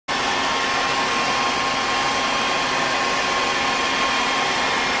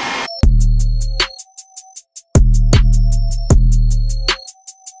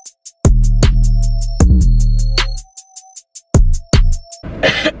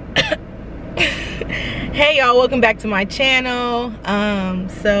Hey y'all, welcome back to my channel.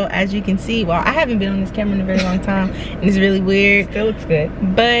 So as you can see, well, I haven't been on this camera in a very long time and it's really weird. Still looks good.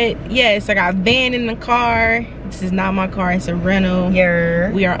 But yes, I got a van in the car. This is not my car, it's a rental.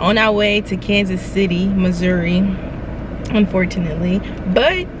 Yeah. We are on our way to Kansas City, Missouri, unfortunately,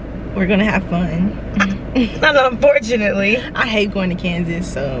 but we're gonna have fun. Not unfortunately. I hate going to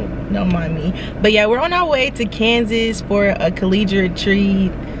Kansas, so don't mind me. But yeah, we're on our way to Kansas for a collegiate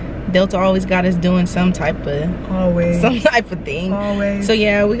retreat. Delta always got us doing some type of thing. Always. So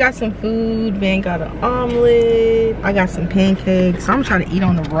yeah, we got some food. Van got an omelet. I got some pancakes. I'm trying to eat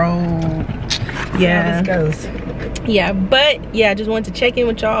on the road. Yeah. How this goes. Yeah, but yeah, just wanted to check in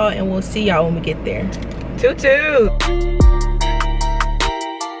with y'all and we'll see y'all when we get there. Toot toot.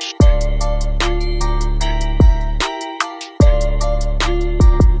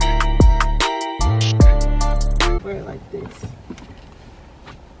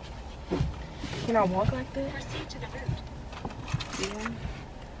 Can I walk like that? Yeah.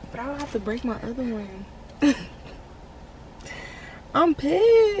 But I don't have to break my other one. I'm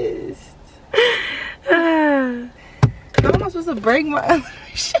pissed. How am I supposed to break my other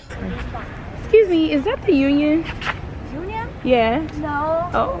shit? Excuse me, is that the Union? Union? Yeah. No.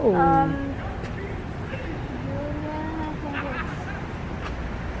 Oh. Union, I think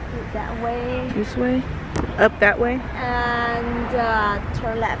it's that way. This way? Up that way? And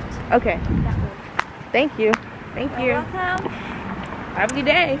turn left. Okay. That way. Thank you. Thank you. You're welcome. Have a good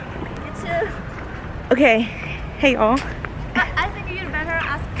day. You too. Okay. Hey y'all. I think you'd better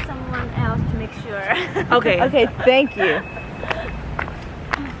ask someone else to make sure. Okay. Okay, thank you.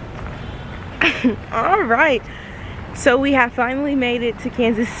 All right. So we have finally made it to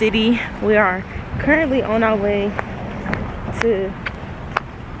Kansas City. We are currently on our way to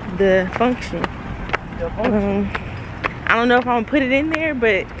the function. I don't know if I'm gonna put it in there,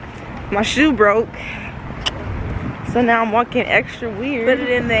 but my shoe broke. So now I'm walking extra weird. Put it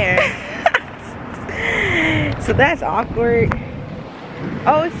in there. So that's awkward.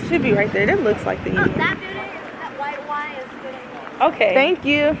 Oh, it should be right there. That looks like the Union. That building is that white one is good. Okay. Thank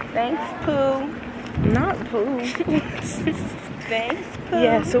you. Thanks, Pooh. Not poo. Thanks, Pooh.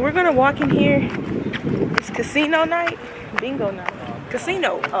 Yeah, so we're gonna walk in here. It's casino night. Bingo night.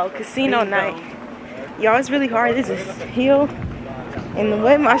 Casino. Oh, casino Bingo. night. Y'all, it's really hard. This is hill. And the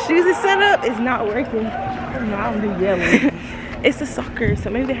way my shoes is set up is not working. No, I don't do yelling. It's the soccer, so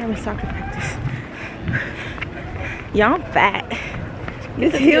maybe they're having soccer practice. Y'all, I'm fat.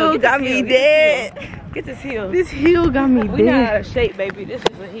 This hill got me dead. Get this heel. This hill got me We not out dead. of shape, baby. This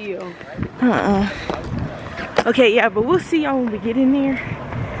is a heel. Okay, yeah, but we'll see y'all when we get in there.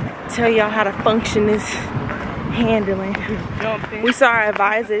 Tell y'all how to function this handling. Jumping. We saw our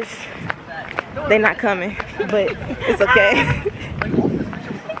advisors. They not coming, but it's okay.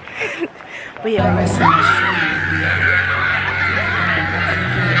 But yeah. I'm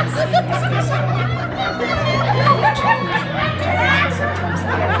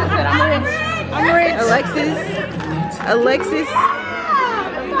rich. Alexis.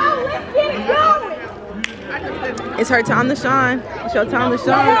 It's her time to shine. It's your time to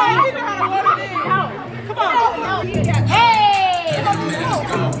shine. Come on. Hey!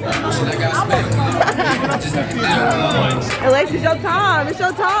 Alexis, your time. It's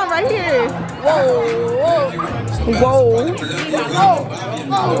your time right here. Whoa. Whoa.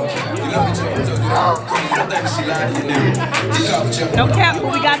 No cap,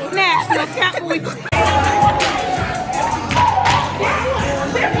 but we got snaps. No cap, but we...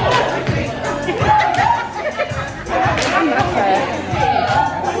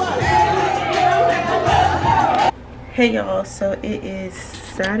 Hey y'all, so it is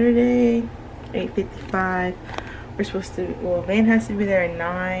Saturday, 8:55. We're supposed to, well, Van has to be there at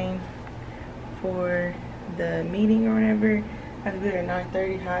 9 for the meeting or whatever. I have to be there at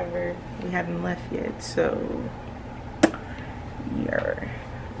 9:30, however, we haven't left yet, so yeah.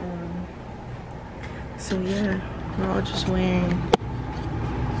 So yeah, we're all just wearing,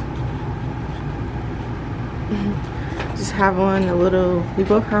 just have on a little, we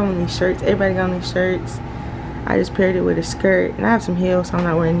both have on these shirts, everybody got on these shirts. I just paired it with a skirt, and I have some heels, so I'm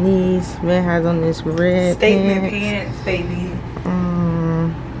not wearing these. Van has on this red Statement pants, baby.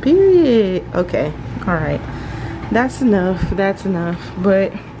 Period. Okay, all right. That's enough. That's enough.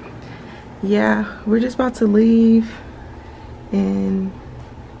 But yeah, we're just about to leave, and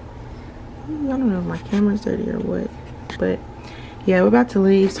I don't know if my camera's dirty or what, but yeah, we're about to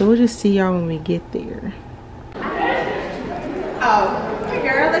leave, so we'll just see y'all when we get there. Oh, hey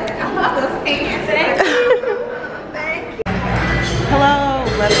girl, look, I love those pants. Thank you. Hello,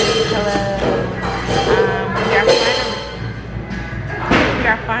 lovelies. Hello. We are we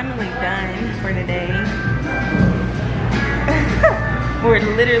are finally done for the day. We're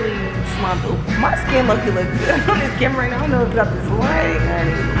literally slumped. My skin look good on this camera right now. I don't know if it's got this lighting on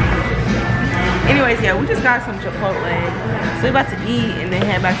it. Anyways, yeah, we just got some Chipotle. So we're about to eat and then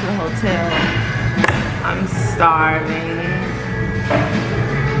head back to the hotel. I'm starving.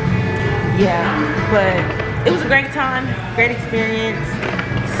 Yeah, but it was a great time, great experience.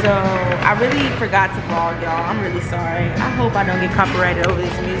 So I really forgot to vlog, y'all. I'm really sorry. I hope I don't get copyrighted over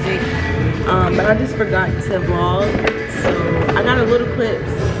this music. But I just forgot to vlog. So I got a little clips,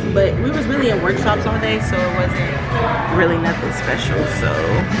 but we was really in workshops all day, so it wasn't really nothing special. So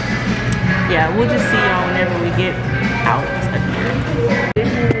yeah, we'll just see y'all whenever we get out of here.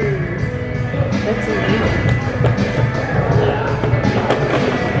 That's amazing.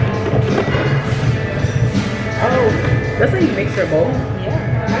 Oh, that's how you mix your bowl? Yeah.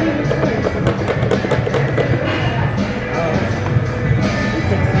 How do you mix yours? Oh. It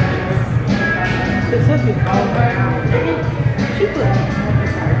takes some. There's something all around. She put.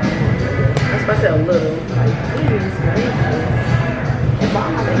 That's why I said a little. Like, please, if I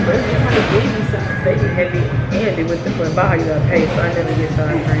have a birthday, I'm gonna give you something. They be heavy and they with the foot bar you gotta pay, so I never get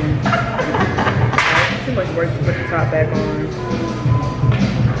sour cream. It's too much work to put the top back on.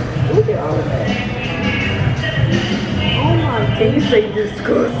 Look at all of that. Oh my, can you say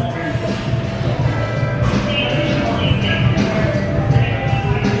disgusting?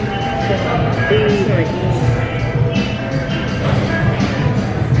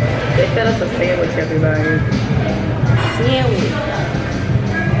 They fed us a sandwich, everybody. Sandwich.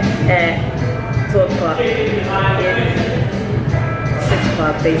 At 12 o'clock. It's 6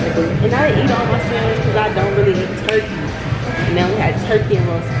 o'clock, basically. And I didn't eat all my sandwich because I don't really eat turkey. And then we had turkey and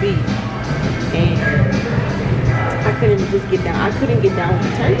roast beef. And I couldn't just get down. I couldn't get down with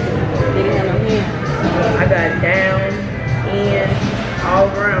the turkey. They didn't have no hands. I got down and all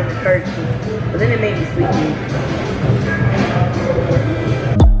around the turkey. But then it made me sleepy.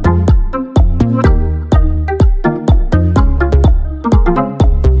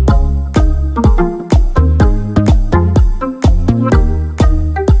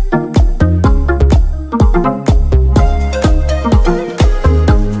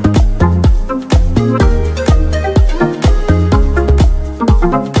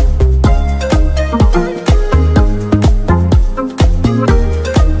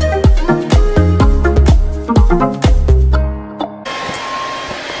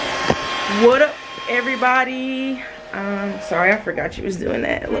 What up, everybody? Sorry, I forgot you was doing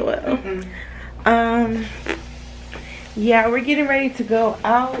that. LOL. Yeah, we're getting ready to go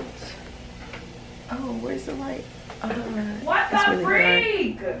out. Oh, where's the light? Oh, What it's the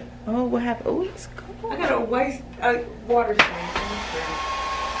really freak? dark. Oh, what happened? Oh, let's go. I gotta waste a water stain.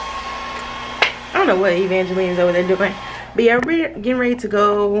 I don't know what Evangeline's over there doing. But yeah, we're getting ready to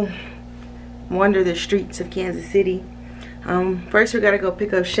go wander the streets of Kansas City. First we gotta go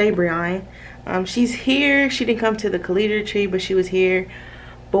pick up Shay Brian. She's here. She didn't come to the Khalid retreat, but she was here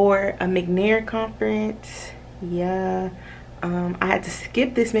for a McNair conference. Yeah. I had to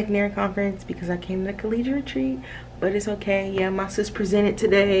skip this McNair conference because I came to the Khalid retreat, but it's okay. Yeah, my sis presented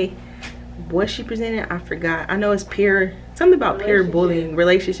today. What she presented, I forgot. I know it's peer, something about peer bullying,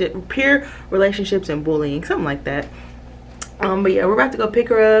 peer relationships and bullying, something like that. But yeah, we're about to go pick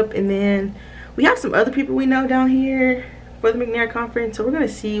her up, and then we have some other people we know down here for the McNair conference, so we're gonna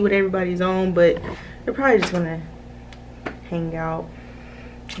see what everybody's on, but they're probably just gonna hang out.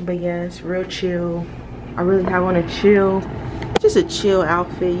 But yeah, it's real chill. I really have on a chill, just a chill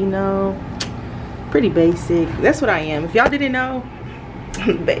outfit, you know, pretty basic. That's what I am. If y'all didn't know,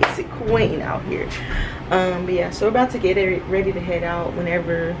 basic queen out here. But yeah, so we're about to get ready to head out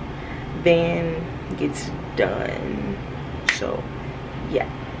whenever Van gets done. So yeah.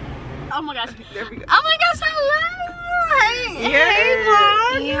 Oh my gosh. There we go. Oh my gosh, hello. Hey, Yeah. hey,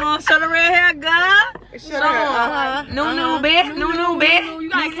 Vlog. You want to show the red hair, girl? Shut up. No, bitch. No, bitch. You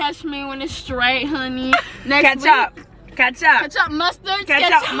gotta catch me when it's straight, honey. Next Ketchup. week, Ketchup. ketchup mustard.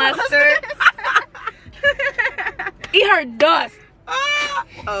 Ketchup mustard. Eat her dust.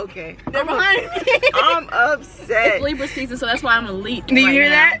 Okay. They're behind me. I'm upset. It's Libra season, so that's why I'm elite. Do you hear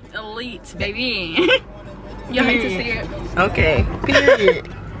that? Elite, baby. You hate to see it. Okay. Period.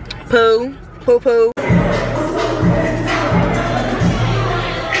 Poo. Poo poo.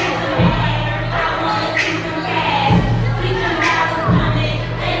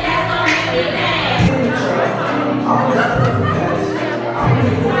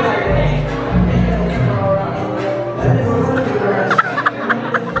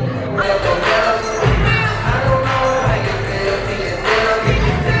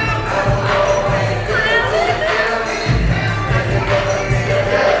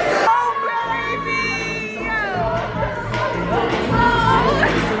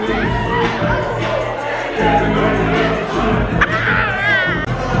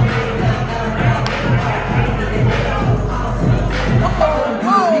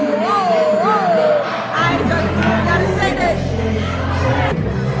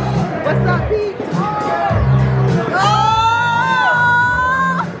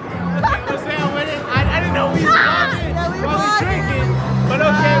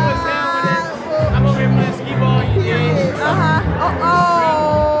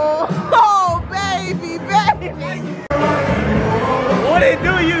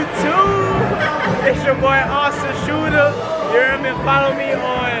 follow me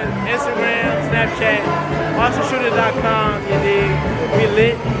on Instagram, Snapchat, AwesomeShooter.com. You dig? We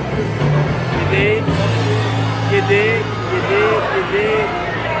lit. You dig? You dig? You dig? You dig?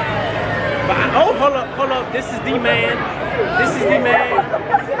 But oh, hold up. This is the man. This is the man.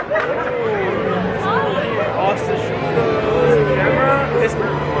 Oh, Awesome Shooter. Camera. It's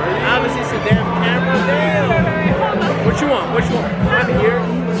obviously it's a damn camera. Damn. What you want? What you want? I'm here.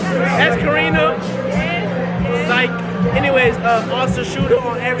 That's Karina. Psych. Anyways, Awesome Shooter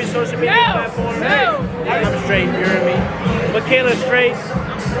on every social media platform. I'm straight, you hear me? Michaela straight.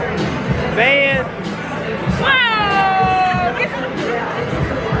 Van. Wow!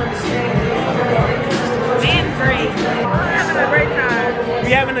 Man's great. We're having a great time.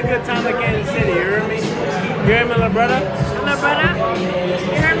 We having a good time in Kansas City, you hear me? You hear me, little brother? Little brother?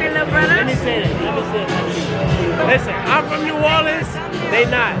 You heard me, little brother? Let me say it. Listen, I'm from New Orleans. They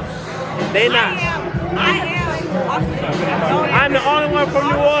not. They not. I am. I'm the only one from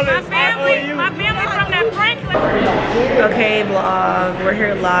New Orleans. My family from that Franklin. Okay, vlog. We're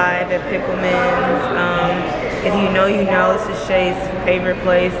here live at Pickleman's. If you know, you know. This is Shay's favorite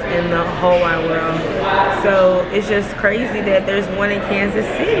place in the whole wide world. So it's just crazy that there's one in Kansas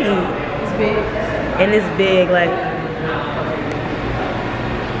City. It's big. And it's big, like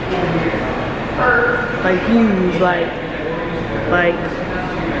huge,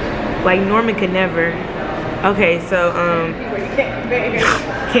 like Norman could never. Okay, so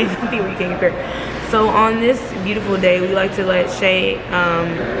can't compare. So on this beautiful day, we like to let Shay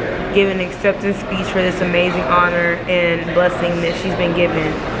give an acceptance speech for this amazing honor and blessing that she's been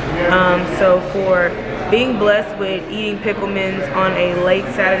given. So for being blessed with eating Pickleman's on a late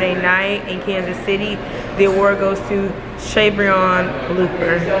Saturday night in Kansas City, the award goes to Shay Breon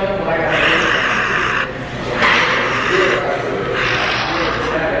Looper.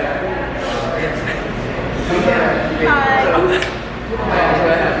 Hi.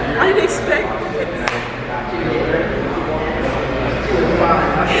 I didn't expect this.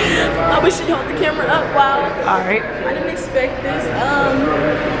 I wish you held the camera up. Wow. Alright. I didn't expect this.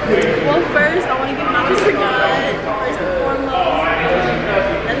 Well, first, I want to give my honors to God, first and foremost.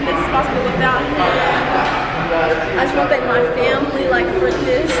 Nothing this is possible without Him. I just want to thank my family, for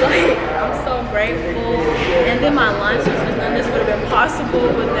this. I'm so grateful. And then my lunch, none of this would have been possible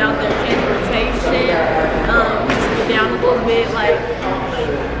without their transportation. Just go down a little bit, I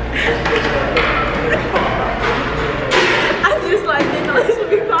just didn't know this would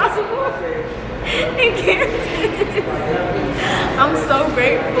be possible in Kansas. I'm so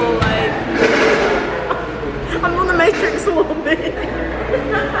grateful. I'm on the Matrix a little bit.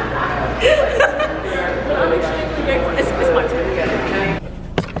 But I'm extremely grateful. It's my turn.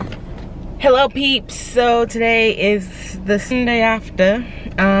 Hello peeps. So today is the Sunday after,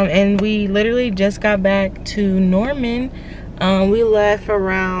 and we literally just got back to Norman. We left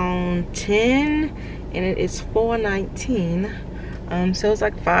around 10 and it is 4:19. So it's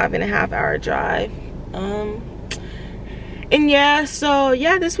like 5.5 hour drive. And yeah, so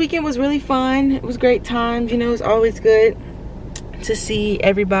yeah, this weekend was really fun. It was great times, you know. It's always good to see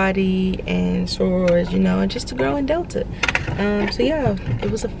everybody and sorors, you know, and just to grow in Delta. So yeah,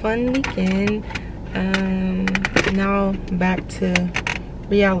 it was a fun weekend. Now back to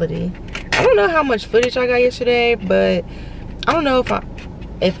reality. I don't know how much footage I got yesterday, but I don't know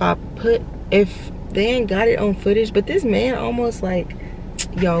if they ain't got it on footage, but this man almost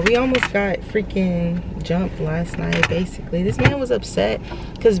yo, we almost got freaking jumped last night, basically. This man was upset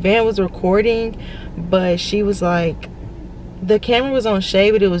because Van was recording, but she was the camera was on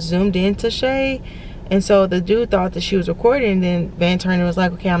Shay, but it was zoomed into Shay. And so the dude thought that she was recording, and then Van Turner was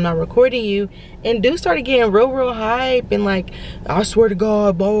like, okay, I'm not recording you. And dude started getting real hype and I swear to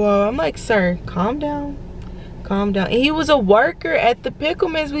God, blah, blah. I'm like, sir, calm down. Calm down. And he was a worker at the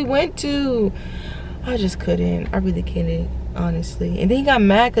Pickleman's we went to. I just couldn't. I really couldn't, honestly. And then he got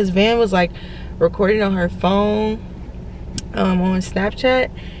mad because Van was recording on her phone on Snapchat.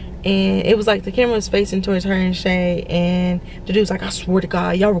 And it was the camera was facing towards her and Shay. And the dude was like, I swear to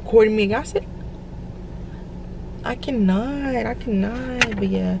God, y'all recording me. And I said, I cannot. But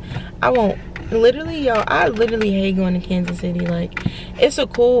yeah, I won't. Literally, y'all, I literally hate going to Kansas City. It's a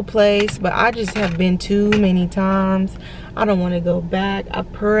cool place, but I just have been too many times. I don't want to go back. I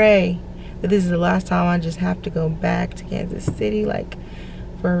pray that this is the last time I just have to go back to Kansas City,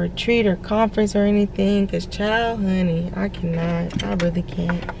 for a retreat or conference or anything. Because child, honey, I cannot. I really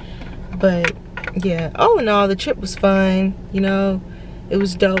can't. But yeah, all in all, the trip was fun. You know, it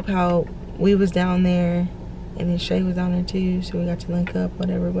was dope how we was down there. And then Shay was down there too, so we got to link up,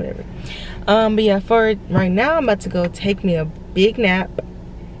 whatever. But yeah, for right now, I'm about to go take me a big nap.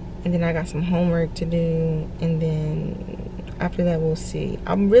 And then I got some homework to do. And then after that we'll see.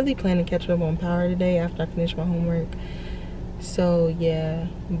 I'm really planning to catch up on Power today after I finish my homework. So yeah,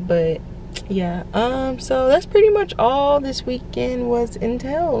 but yeah, so that's pretty much all this weekend was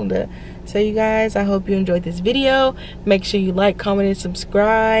entailed. So you guys, I hope you enjoyed this video. Make sure you like, comment, and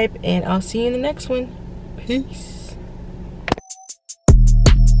subscribe, and I'll see you in the next one. Peace.